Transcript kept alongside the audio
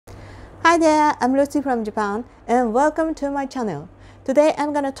Hi there, I'm Lucy from Japan and welcome to my channel. Today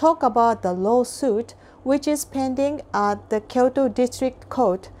I'm going to talk about the lawsuit which is pending at the Kyoto District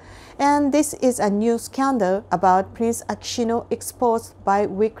Court, and this is a new scandal about Prince Akishino exposed by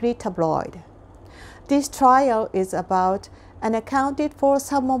weekly tabloid. This trial is about an accounted for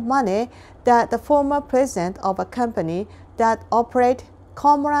sum of money that the former president of a company that operates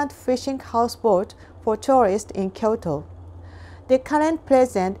cormorant fishing houseboat for tourists in Kyoto. The current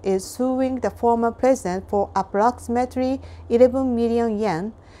president is suing the former president for approximately 11 million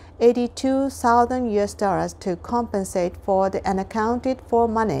yen, $82,000 to compensate for the unaccounted for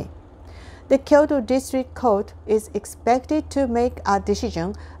money. The Kyoto District Court is expected to make a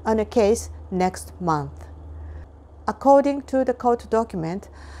decision on the case next month. According to the court document,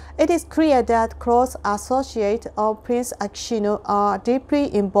 it is clear that close associates of Prince Akishino are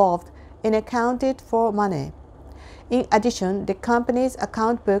deeply involved in accounted for money. In addition, the company's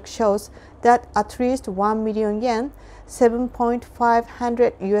account book shows that at least 1 million yen,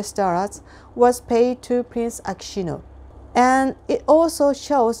 $7,500 was paid to Prince Akishino. And it also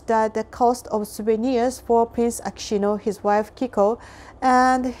shows that the cost of souvenirs for Prince Akishino, his wife Kiko,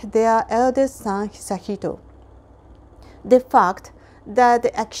 and their eldest son Hisahito. The fact that the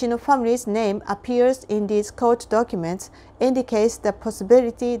Akishino family's name appears in these court documents indicates the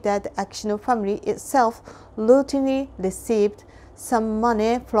possibility that the Akishino family itself routinely received some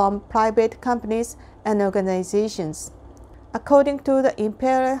money from private companies and organizations. According to the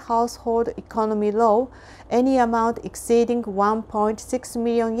Imperial Household Economy Law, any amount exceeding 1.6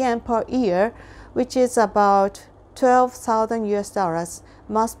 million yen per year, which is about $12,000,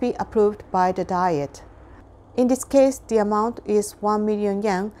 must be approved by the Diet. In this case, the amount is 1 million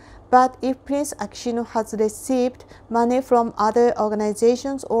yen, but if Prince Akishino has received money from other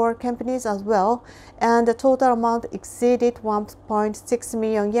organizations or companies as well, and the total amount exceeded 1.6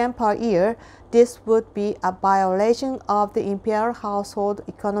 million yen per year, this would be a violation of the Imperial Household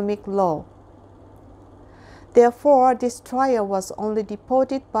Economic Law. Therefore, this trial was only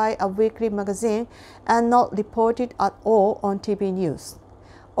reported by a weekly magazine and not reported at all on TV news.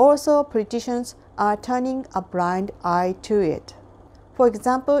 Also, politicians are turning a blind eye to it. For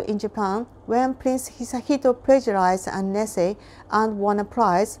example, in Japan, when Prince Hisahito plagiarized an essay and won a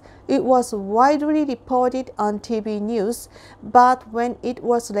prize, it was widely reported on TV news, but when it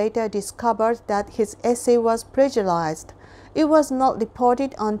was later discovered that his essay was plagiarized, it was not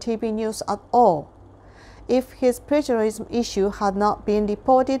reported on TV news at all. If his plagiarism issue had not been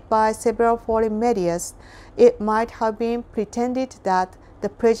reported by several foreign media, it might have been pretended that the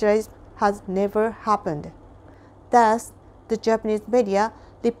plagiarism has never happened. Thus, the Japanese media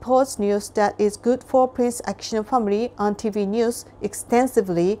reports news that is good for Prince Akishino family on TV news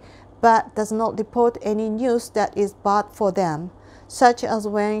extensively, but does not report any news that is bad for them, such as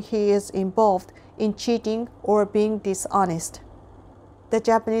when he is involved in cheating or being dishonest. The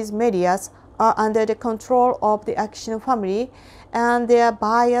Japanese media are under the control of the Akishino family, and their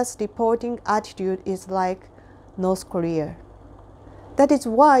biased reporting attitude is like North Korea. That is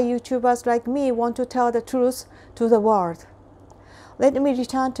why YouTubers like me want to tell the truth to the world. Let me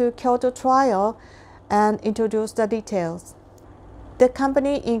return to Kyoto trial and introduce the details. The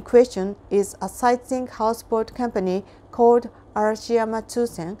company in question is a sightseeing houseboat company called Arashiyama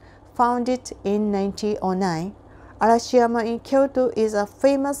Tsusen, founded in 1909. Arashiyama in Kyoto is a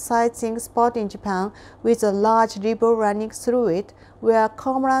famous sightseeing spot in Japan with a large river running through it, where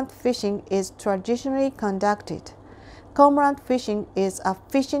cormorant fishing is traditionally conducted. Cormorant fishing is a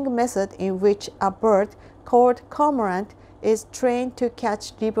fishing method in which a bird called cormorant is trained to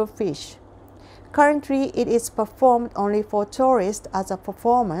catch river fish. Currently, it is performed only for tourists as a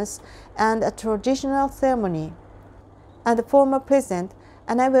performance and a traditional ceremony. And the former president,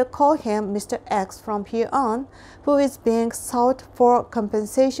 and I will call him Mr. X from here on, who is being sought for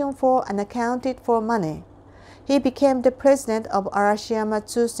compensation for unaccounted for money. He became the president of Arashiyama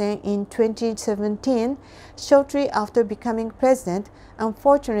Tsusen in 2017. Shortly after becoming president,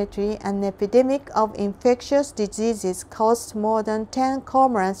 unfortunately, an epidemic of infectious diseases caused more than 10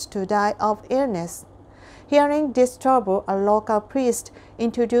 cormorants to die of illness. Hearing this trouble, a local priest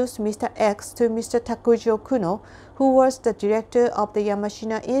introduced Mr. X to Mr. Takuji Okuno, who was the director of the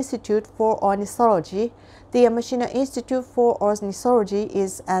Yamashina Institute for Ornithology. The Yamashina Institute for Ornithology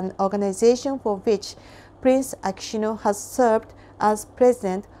is an organization for which Prince Akishino has served as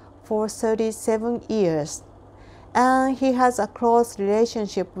president for 37 years, and he has a close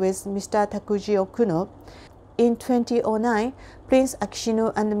relationship with Mr. Takuji Okuno. In 2009, Prince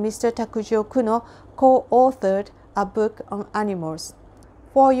Akishino and Mr. Takuji Okuno co-authored a book on animals.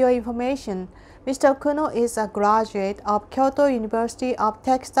 For your information, Mr. Kuno is a graduate of Kyoto University of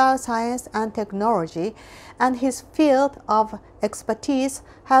Textile Science and Technology, and his field of expertise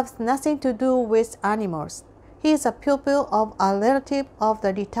has nothing to do with animals. He is a pupil of a relative of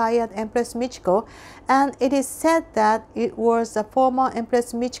the retired Empress Michiko, and it is said that it was the former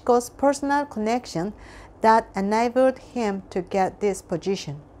Empress Michiko's personal connection that enabled him to get this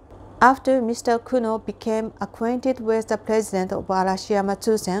position. After Mr. Kuno became acquainted with the president of Arashiyama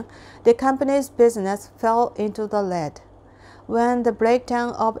Tsusen, the company's business fell into the lead. When the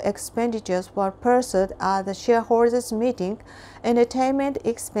breakdown of expenditures were pursued at the shareholders' meeting, entertainment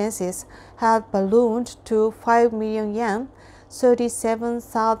expenses had ballooned to 5 million yen,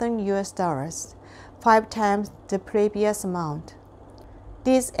 $37,000, 5 times the previous amount.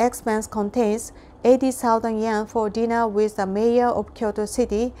 This expense contains 80,000 yen for dinner with the mayor of Kyoto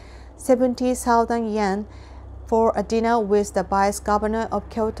City, 70,000 yen for a dinner with the vice governor of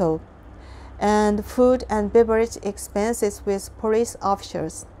Kyoto, and food and beverage expenses with police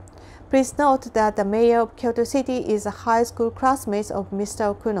officers. Please note that the mayor of Kyoto City is a high school classmate of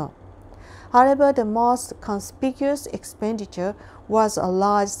Mr. Kuno. However, the most conspicuous expenditure was a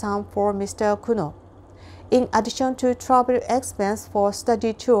large sum for Mr. Kuno. In addition to travel expense for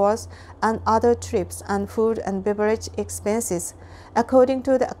study tours and other trips and food and beverage expenses, according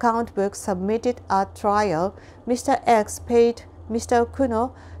to the account book submitted at trial, Mr. X paid Mr.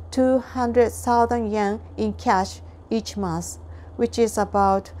 Kuno 200,000 yen in cash each month, which is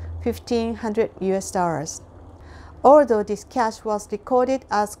about $1,500. Although this cash was recorded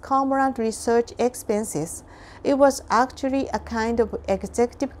as cormorant research expenses, it was actually a kind of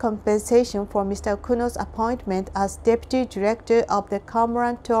executive compensation for Mr. Kuno's appointment as Deputy Director of the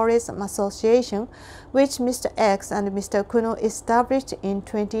Cormorant Tourism Association, which Mr. X and Mr. Kuno established in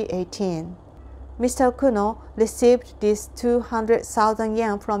 2018. Mr. Kuno received this 200,000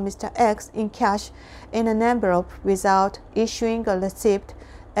 yen from Mr. X in cash in an envelope without issuing a receipt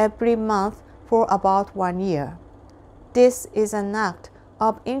every month for about 1 year. This is an act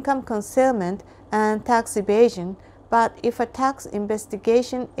of income concealment and tax evasion, but if a tax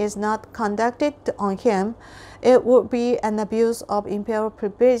investigation is not conducted on him, it would be an abuse of imperial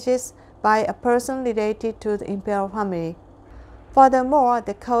privileges by a person related to the imperial family. Furthermore,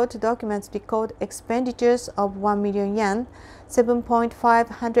 the court documents record expenditures of 1 million yen,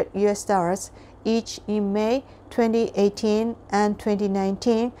 $7,500 each in May 2018 and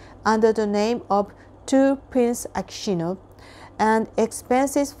 2019 under the name of to Prince Akishino, and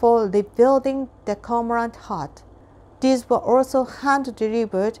expenses for rebuilding the cormorant hut. These were also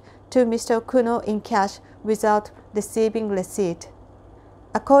hand-delivered to Mr. Kuno in cash without receiving receipt.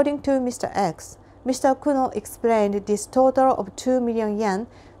 According to Mr. X, Mr. Kuno explained this total of 2 million yen,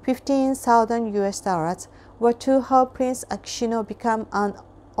 $15,000, were to help Prince Akishino become an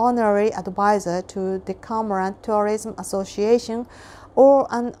honorary advisor to the Cormorant Tourism Association, or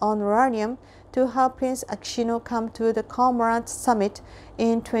an honorarium to help Prince Akishino come to the Cormorant Summit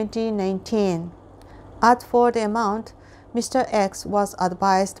in 2019. As for the amount, Mr. X was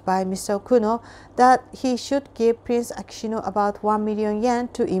advised by Mr. Kuno that he should give Prince Akishino about 1 million yen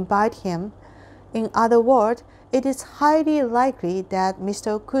to invite him. In other words, it is highly likely that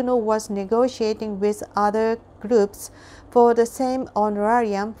Mr. Kuno was negotiating with other groups for the same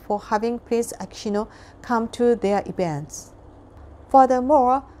honorarium for having Prince Akishino come to their events.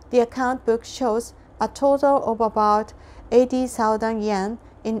 Furthermore, the account book shows a total of about 80,000 yen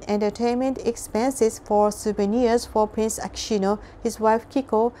in entertainment expenses for souvenirs for Prince Akishino, his wife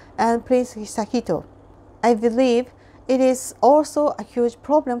Kiko, and Prince Hisahito. I believe it is also a huge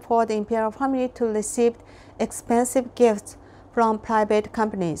problem for the imperial family to receive expensive gifts from private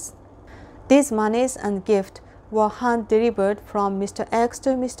companies. These monies and gifts were hand-delivered from Mr. X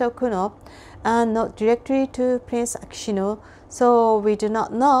to Mr. Kuno and not directly to Prince Akishino, so we do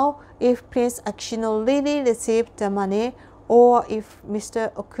not know if Prince Akishino really received the money or if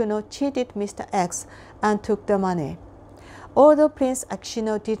Mr. Kuno cheated Mr. X and took the money. Although Prince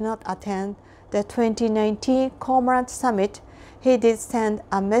Akishino did not attend the 2019 Cormorant Summit, he did send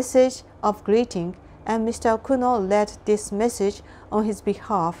a message of greeting, and Mr. Kuno read this message on his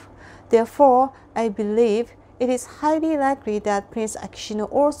behalf. Therefore, I believe it is highly likely that Prince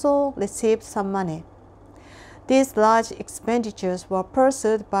Akishino also received some money. These large expenditures were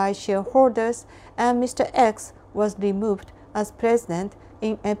pursued by shareholders, and Mr. X was removed as president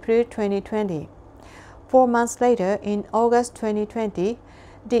in April 2020. 4 months later, in August 2020,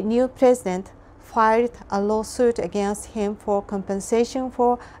 the new president filed a lawsuit against him for compensation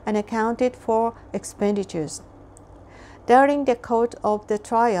for unaccounted for expenditures. During the course of the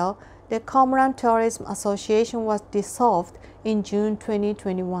trial, the Cormorant Tourism Association was dissolved in June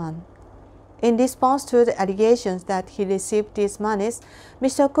 2021. In response to the allegations that he received these monies,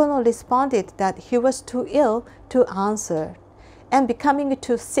 Mr. Okuno responded that he was too ill to answer, and becoming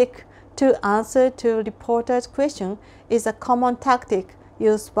too sick to answer to reporters' questions is a common tactic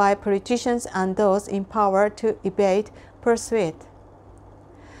used by politicians and those in power to evade pursuit.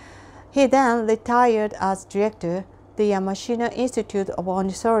 He then retired as director of the Yamashina Institute of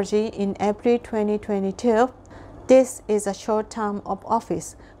Ornithology in April 2022. This is a short term of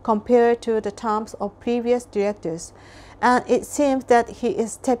office compared to the terms of previous directors, and it seems that he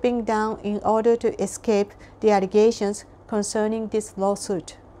is stepping down in order to escape the allegations concerning this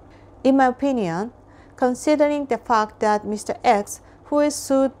lawsuit. In my opinion, considering the fact that Mr. X, who is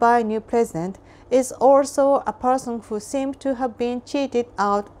sued by new president, is also a person who seems to have been cheated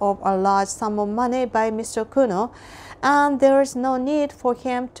out of a large sum of money by Mr. Okuno, and there is no need for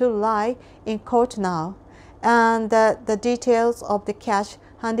him to lie in court now, and the details of the cash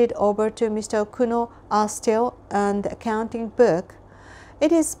handed over to Mr. Okuno are still in the accounting book.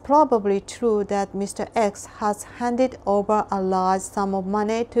 It is probably true that Mr. X has handed over a large sum of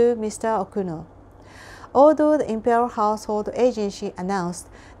money to Mr. Okuno. Although the Imperial Household Agency announced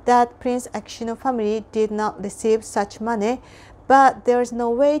that Prince Akishino family did not receive such money, but there is no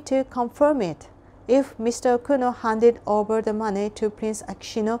way to confirm it. If Mr. Okuno handed over the money to Prince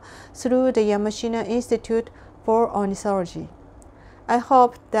Akishino through the Yamashina Institute for Ornithology. I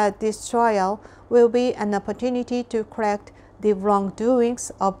hope that this trial will be an opportunity to correct the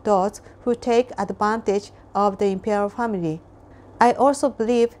wrongdoings of those who take advantage of the imperial family. I also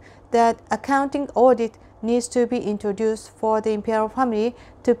believe that accounting audit needs to be introduced for the imperial family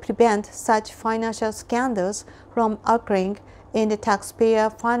to prevent such financial scandals from occurring in the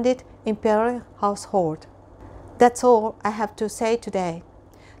taxpayer-funded imperial household. That's all I have to say today.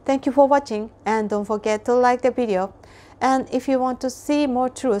 Thank you for watching, and don't forget to like the video. And if you want to see more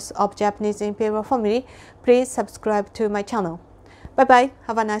truths of Japanese imperial family, please subscribe to my channel. Bye bye.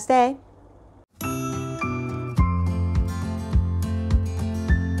 Have a nice day.